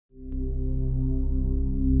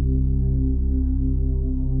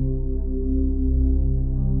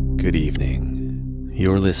Good evening.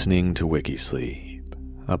 You're listening to Wikisleep,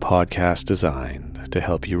 a podcast designed to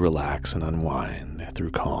help you relax and unwind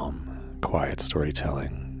through calm, quiet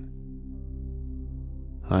storytelling.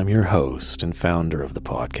 I'm your host and founder of the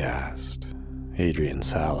podcast, Adrian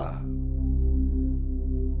Sala.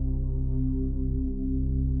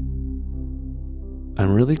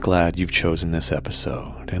 I'm really glad you've chosen this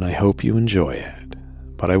episode, and I hope you enjoy it.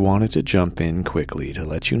 But I wanted to jump in quickly to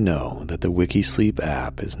let you know that the Wikisleep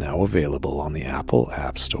app is now available on the Apple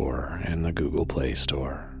App Store and the Google Play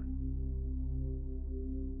Store.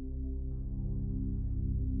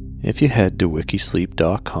 If you head to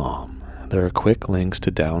wikisleep.com, there are quick links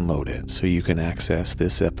to download it so you can access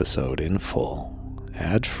this episode in full,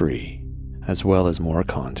 ad-free, as well as more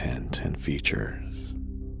content and features.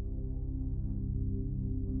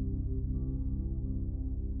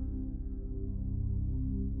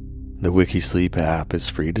 The Wikisleep app is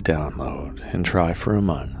free to download and try for a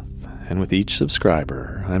month, and with each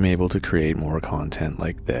subscriber, I'm able to create more content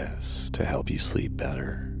like this to help you sleep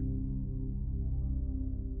better.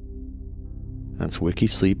 That's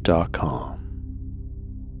wikisleep.com.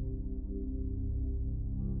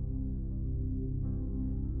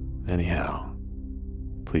 Anyhow,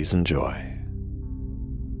 please enjoy.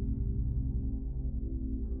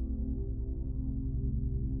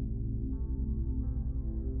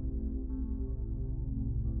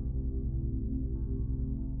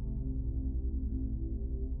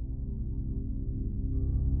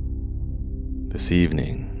 This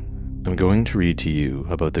evening, I'm going to read to you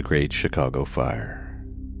about the Great Chicago Fire,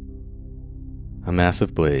 a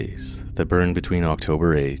massive blaze that burned between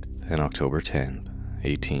October 8th and October 10th,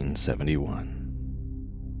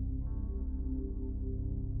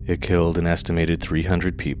 1871. It killed an estimated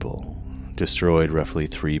 300 people, destroyed roughly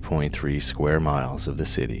 3.3 square miles of the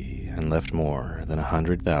city, and left more than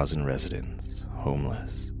 100,000 residents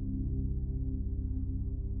homeless.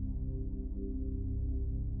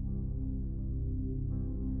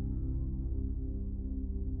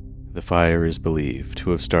 The fire is believed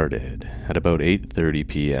to have started at about 8:30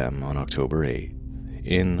 p.m. on October 8th,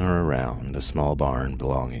 in or around a small barn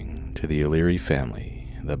belonging to the O'Leary family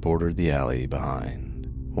that bordered the alley behind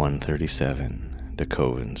 137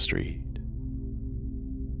 DeKoven Street.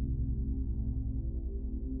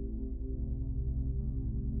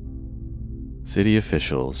 City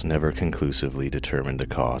officials never conclusively determined the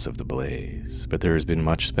cause of the blaze, but there has been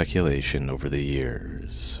much speculation over the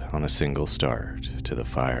years on a single start to the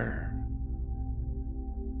fire.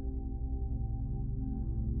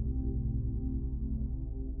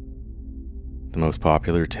 The most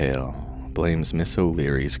popular tale blames Miss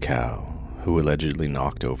O'Leary's cow, who allegedly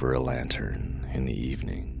knocked over a lantern in the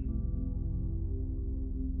evening.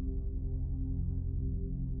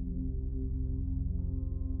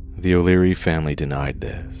 The O'Leary family denied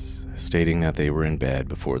this, stating that they were in bed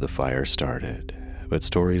before the fire started, but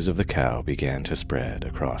stories of the cow began to spread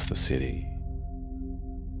across the city.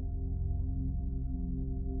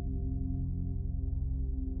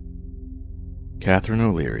 Catherine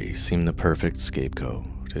O'Leary seemed the perfect scapegoat,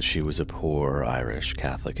 as she was a poor Irish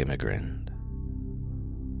Catholic immigrant.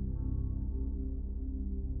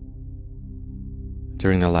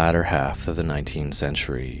 During the latter half of the 19th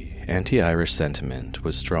century, anti-Irish sentiment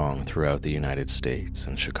was strong throughout the United States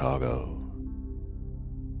and Chicago.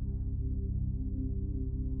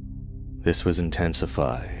 This was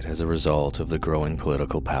intensified as a result of the growing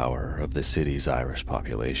political power of the city's Irish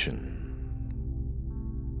population.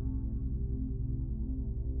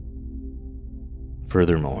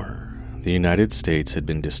 Furthermore, the United States had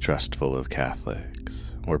been distrustful of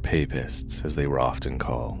Catholics, or Papists as they were often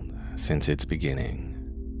called, since its beginning,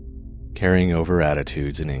 carrying over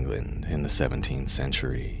attitudes in England in the 17th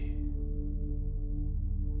century.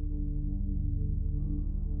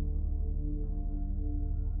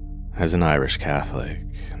 As an Irish Catholic,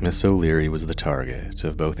 Miss O'Leary was the target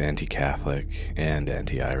of both anti-Catholic and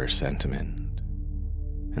anti-Irish sentiment.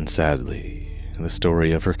 And sadly, the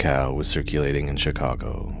story of her cow was circulating in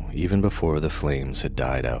Chicago even before the flames had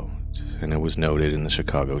died out, and it was noted in the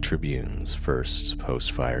Chicago Tribune's first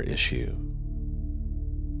post-fire issue.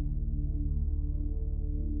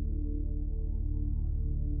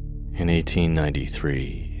 In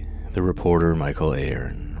 1893, the reporter Michael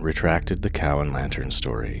Ahearn retracted the cow and lantern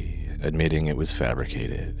story, admitting it was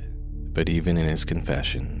fabricated, but even in his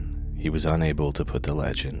confession, he was unable to put the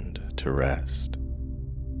legend to rest.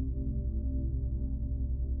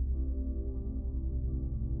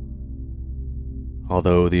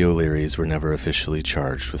 Although the O'Learys were never officially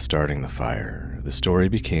charged with starting the fire, the story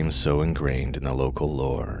became so ingrained in the local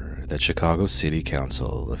lore that Chicago City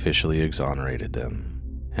Council officially exonerated them,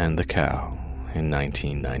 and the cow, in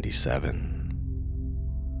 1997.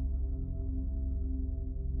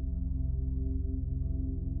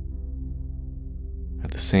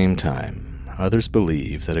 At the same time, others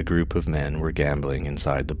believe that a group of men were gambling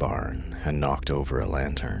inside the barn and knocked over a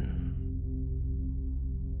lantern.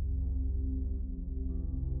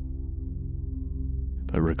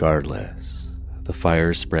 But regardless, the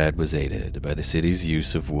fire spread was aided by the city's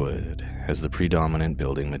use of wood as the predominant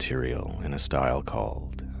building material in a style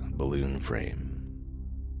called balloon frame.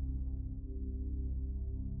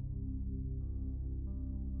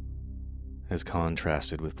 As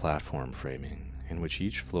contrasted with platform framing, in which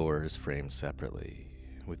each floor is framed separately,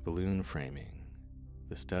 with balloon framing,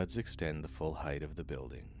 the studs extend the full height of the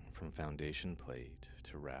building from foundation plate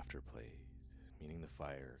to rafter plate, meaning the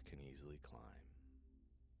fire can easily climb.